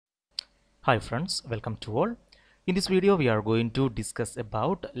Hi friends, welcome to all. In this video we are going to discuss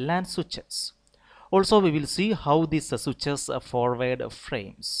about LAN switches. Also we will see how these switches forward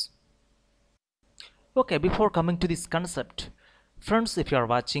frames. Okay, before coming to this concept, friends, if you are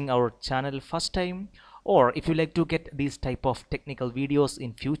watching our channel first time or if you like to get these type of technical videos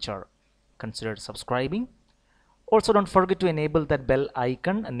in future, consider subscribing. Also don't forget to enable that bell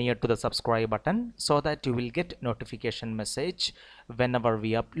icon near to the subscribe button so that you will get notification message whenever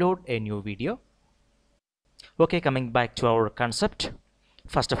we upload a new video. Okay, coming back to our concept.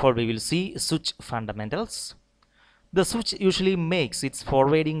 First of all, we will see switch fundamentals. The switch usually makes its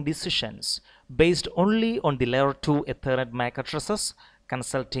forwarding decisions based only on the layer 2 Ethernet MAC addresses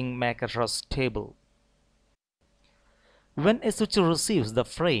consulting MAC address table. When a switch receives the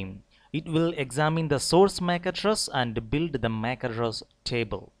frame, it will examine the source MAC address and build the MAC address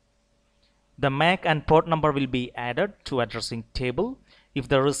table. The MAC and port number will be added to addressing table if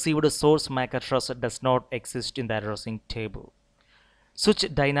the received source MAC address does not exist in the addressing table. Switch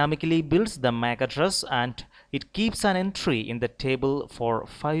dynamically builds the MAC address and it keeps an entry in the table for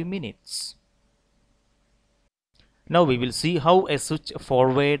 5 minutes. Now we will see how a switch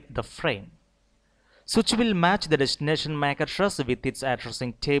forward the frame. Switch will match the destination MAC address with its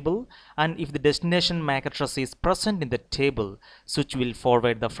addressing table, and if the destination MAC address is present in the table, switch will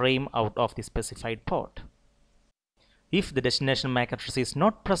forward the frame out of the specified port. If the destination MAC address is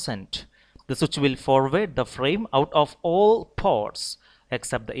not present, the switch will forward the frame out of all ports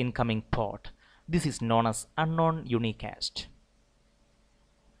except the incoming port. This is known as unknown unicast.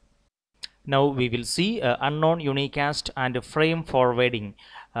 Now we will see unknown unicast and frame forwarding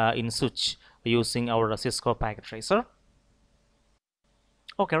in switch using our Cisco packet tracer.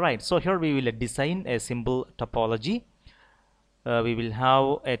 Okay, right. So here we will design a simple topology. We will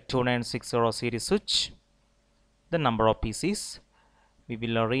have a 2960 series switch. The number of PCs. We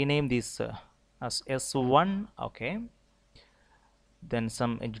will rename this as S1. Okay. Then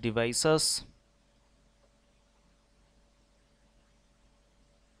some edge devices.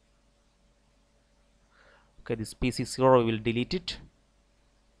 Okay, this PC0 we will delete it.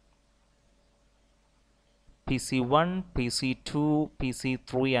 PC1, PC2,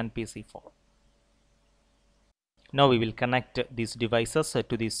 PC3 and PC4. Now we will connect these devices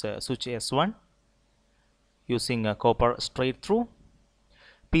to this switch S1 using a copper straight through.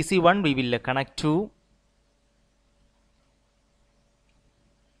 PC1 we will connect to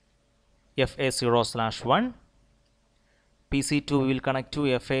FA0/1. PC2 we will connect to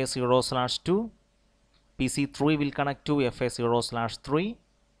FA0/2. PC3 will connect to FA0/3.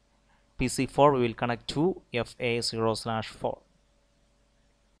 PC4 we will connect to FA0/4.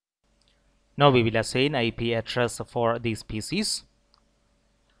 Now we will assign IP address for these PCs.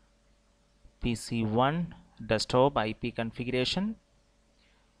 PC1 desktop IP configuration.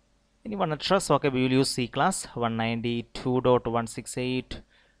 Any one address, okay, we will use C class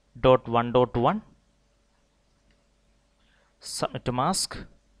 192.168.1.1. Submit to mask.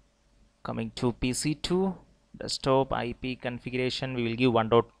 Coming to PC2 desktop IP configuration, we will give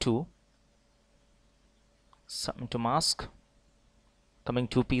 1.2. Submit to mask. Coming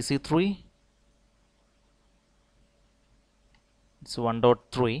to PC3, it's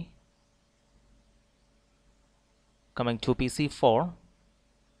 1.3. Coming to PC4,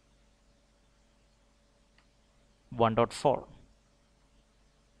 1.4.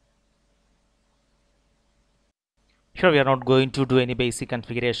 Here we are not going to do any basic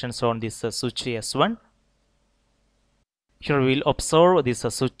configurations on this switch S1. Here we will observe this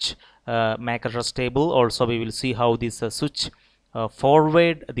switch MAC address table. Also we will see how this switch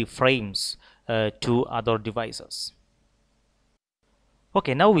forward the frames to other devices.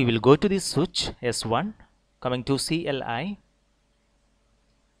 Okay, now we will go to this switch S1. Coming to CLI,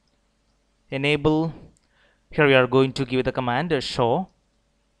 enable. Here we are going to give the command show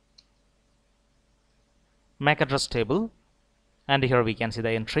MAC address table, and here we can see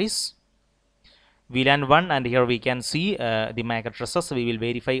the entries VLAN 1, and here we can see the MAC addresses. We will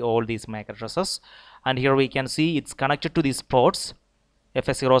verify all these MAC addresses, and here we can see it's connected to these ports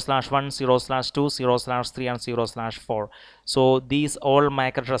FA0/1, 0/2, 0/3 and 0/4. So these all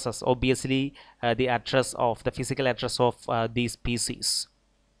MAC addresses, obviously the address of the physical address of these PCs.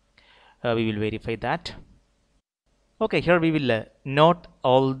 We will verify that. Okay, here we will note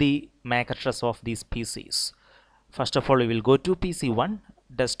all the MAC address of these PCs. First of all, we will go to PC1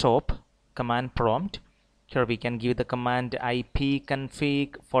 desktop command prompt. Here we can give the command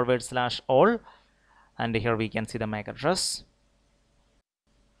ipconfig/all, and here we can see the MAC address.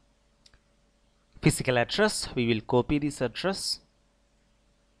 Physical address, we will copy this address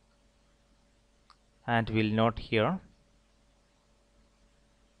and we'll note here.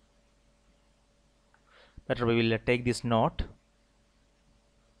 Better we will take this node.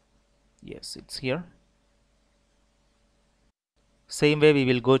 Yes, it's here. Same way we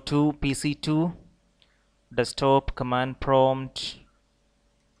will go to PC2, desktop, command prompt,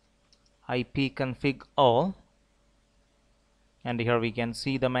 ipconfig all, and here we can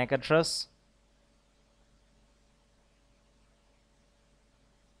see the MAC address.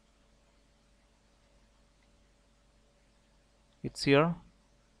 It's here.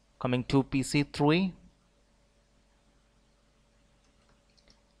 Coming to PC3,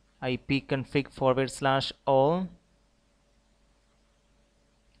 ipconfig /all,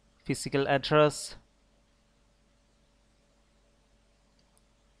 physical address,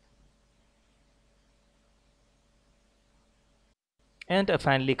 and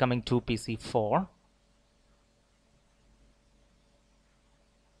finally coming to PC4.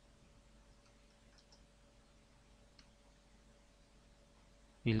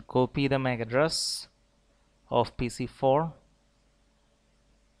 We'll copy the MAC address of PC4.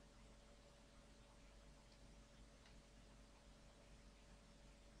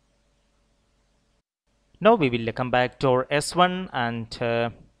 Now we will come back to our S1, and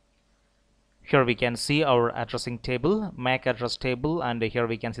here we can see our addressing table, MAC address table, and here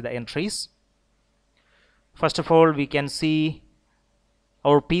we can see the entries. First of all, we can see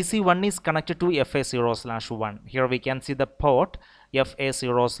our PC1 is connected to FA0/1. Here we can see the port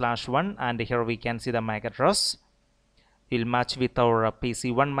FA0/1, and here we can see the MAC address. We'll match with our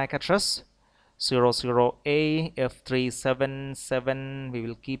PC1 MAC address 00A F377. We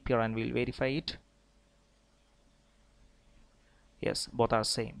will keep here and we'll verify it. Yes, both are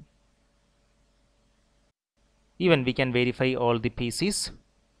same. Even we can verify all the PCs.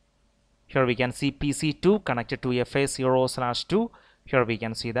 Here we can see PC2 connected to FA0/2. Here we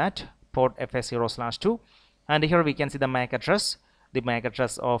can see that port FA0/2, and here we can see the MAC address, the MAC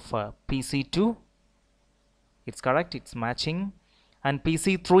address of PC2. It's correct, it's matching. And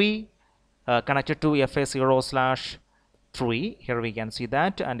PC3 connected to FA0/3. Here we can see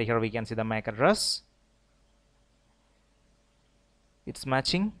that, and here we can see the MAC address. It's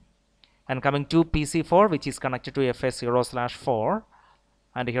matching. And coming to PC4, which is connected to FA0/4,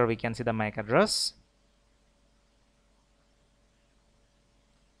 and here we can see the MAC address.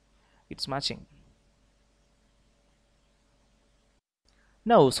 It's matching.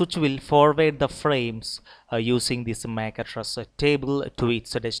 Now switch will forward the frames using this MAC address table to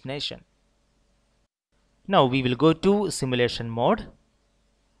its destination. Now we will go to simulation mode.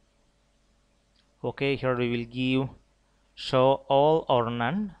 Okay, here we will give show all or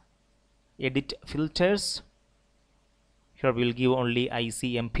none, edit filters. Here we will give only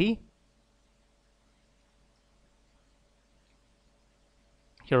ICMP.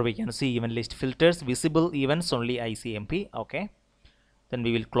 Here we can see event list filters, visible events only ICMP. Okay, then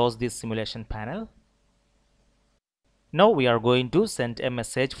we will close this simulation panel. Now we are going to send a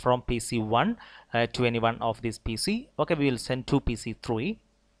message from PC1 to any one of this PC. Okay, we will send to PC3.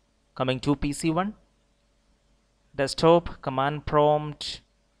 Coming to PC1, desktop, command prompt.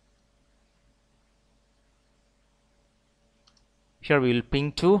 Here we will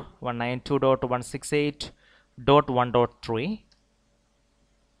ping to 192.168.1.3.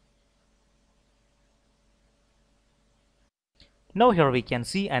 Now here we can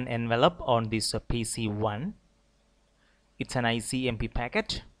see an envelope on this PC1. It's an ICMP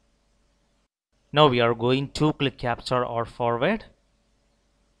packet. Now we are going to click capture or forward.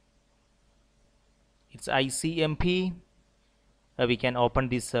 It's ICMP. We can open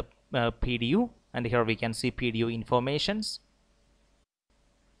this PDU, and here we can see PDU informations.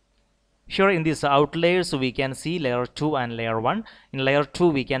 Here in this outlayers we can see layer 2 and layer 1. In layer 2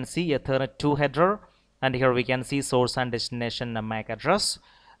 we can see Ethernet 2 header, and here we can see source and destination MAC address.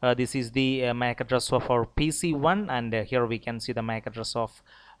 This is the MAC address of our PC1, and here we can see the MAC address of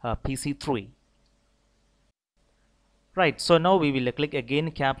PC3. Right, so now we will click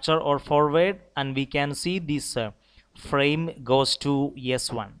again capture or forward, and we can see this frame goes to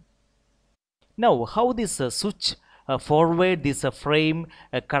S1. Now how this switch forward this frame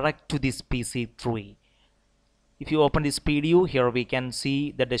correct to this PC3? If you open this PDU, here we can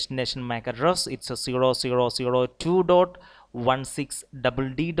see the destination MAC address. It's a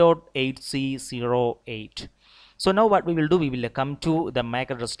 0002.16DD.8C08. So now what we will do, we will come to the MAC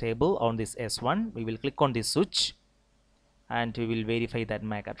address table on this S1. We will click on this switch, and we will verify that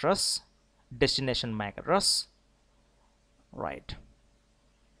MAC address, destination MAC address. Right.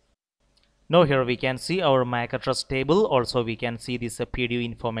 Now here we can see our MAC address table. Also we can see this PDU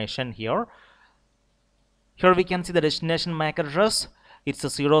information here. Here we can see the destination MAC address. It's a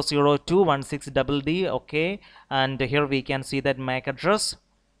 002.16DD. Okay, and here we can see that MAC address,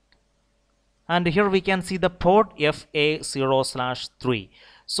 And here we can see the port FA0/3.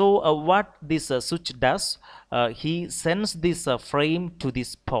 So what this switch does, he sends this frame to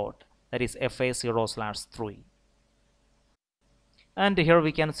this port, that is FA0/3. And here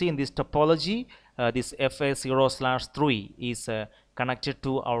we can see in this topology, this FA0/3 is connected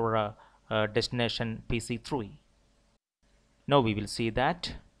to our destination PC3. Now we will see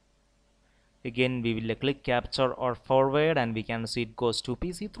that. Again we will click capture or forward, and we can see it goes to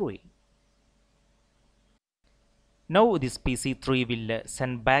PC3. Now this PC3 will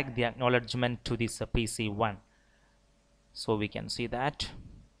send back the acknowledgement to this PC1. So we can see that.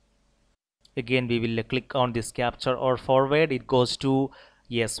 Again we will click on this capture or forward, it goes to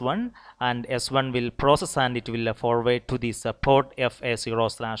S1, and S1 will process and it will forward to this port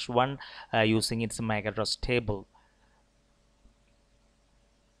FA0/1 using its MAC address table.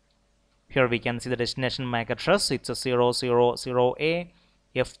 Here we can see the destination MAC address. It's a 000A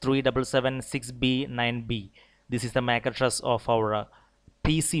F3776B9B. This is the MAC address of our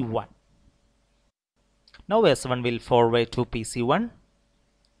PC1. Now S1 will forward to PC1.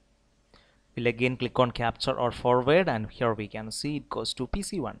 We'll again click on capture or forward, and here we can see it goes to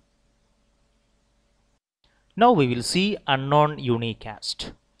PC1. Now we will see unknown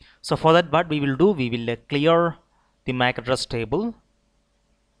unicast. So for that, what we will do, we will clear the MAC address table.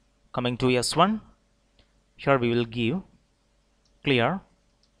 Coming to S1, here we will give clear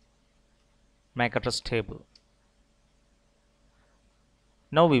MAC address table.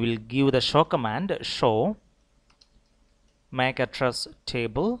 Now we will give the show command, show MAC address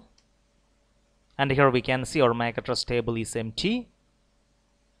table, and here we can see our MAC address table is empty.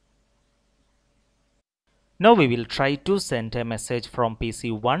 Now we will try to send a message from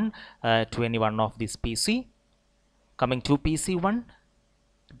PC1 to any one of this PC. Coming to PC1,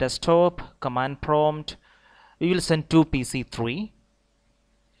 desktop, command prompt, we will send to PC3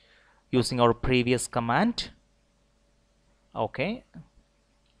 using our previous command. Okay,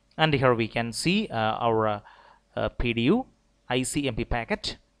 and here we can see our PDU ICMP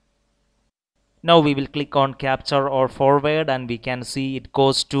packet. Now we will click on capture or forward, and we can see it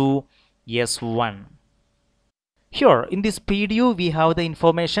goes to S1. Here in this PDU we have the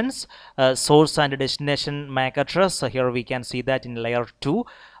informations, source and destination MAC address. So here we can see that in layer 2,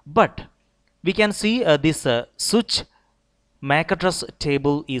 but we can see this switch MAC address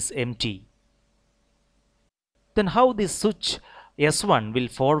table is empty. Then how this switch S1 will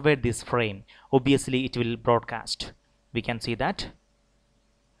forward this frame? Obviously it will broadcast. We can see that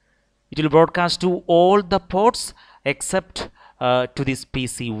it will broadcast to all the ports except to this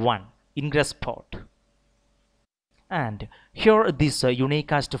PC1 ingress port. And here this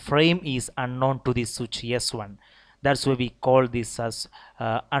unicast frame is unknown to this switch S1. That's why we call this as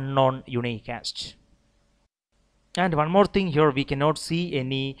unknown unicast. And one more thing, here we cannot see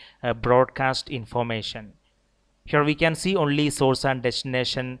any broadcast information. Here we can see only source and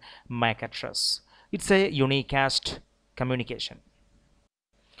destination MAC address. It's a unicast communication.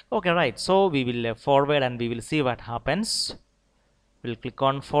 Okay, right, so we will forward and we will see what happens. We'll click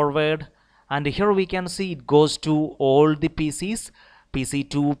on forward, and here we can see it goes to all the PCs,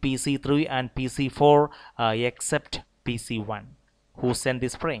 PC2, PC3 and PC4 except PC1 who sent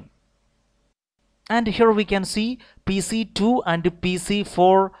this frame. And here we can see PC2 and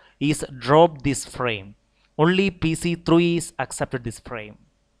PC4 is dropped this frame. Only PC3 is accepted this frame.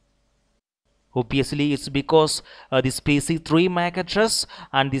 Obviously it's because this PC3 MAC address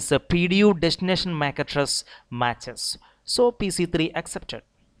and this PDU destination MAC address matches. So PC3 accepted.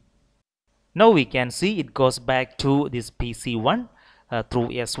 Now we can see it goes back to this PC1 through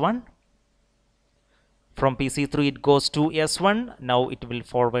S1. From PC3 it goes to S1. Now it will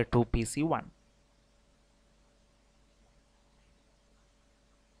forward to PC1.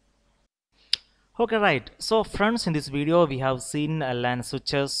 Okay, right. So friends, in this video we have seen LAN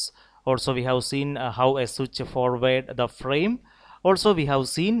switches. Also we have seen how a switch forward the frame. Also we have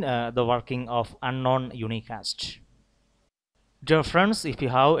seen the working of unknown unicast. Dear friends, if you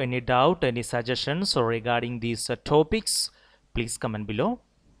have any doubt, any suggestions or regarding these topics, please comment below.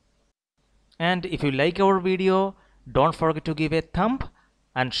 And if you like our video, don't forget to give a thumb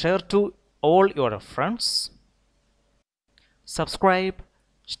and share to all your friends. Subscribe,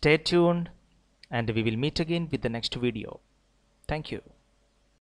 stay tuned, and we will meet again with the next video. Thank you.